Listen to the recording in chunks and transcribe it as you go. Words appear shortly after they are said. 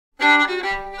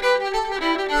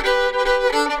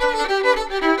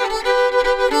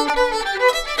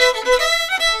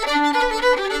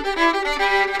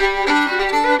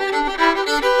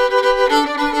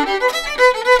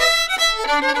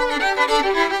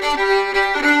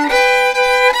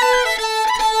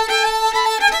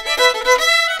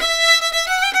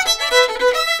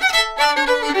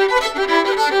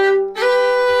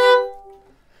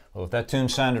Well, if that tune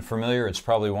sounded familiar, it's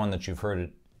probably one that you've heard at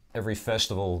every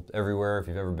festival everywhere if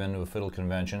you've ever been to a fiddle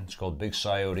convention. It's called Big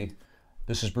Scioty.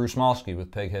 This is Bruce Molsky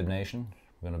with Peghead Nation.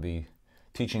 I'm going to be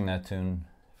teaching that tune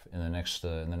in the next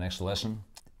lesson.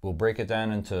 We'll break it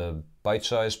down into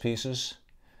bite-sized pieces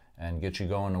and get you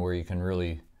going to where you can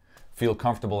really feel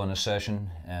comfortable in a session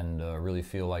and really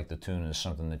feel like the tune is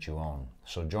something that you own.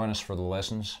 So join us for the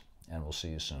lessons, and we'll see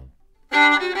you soon.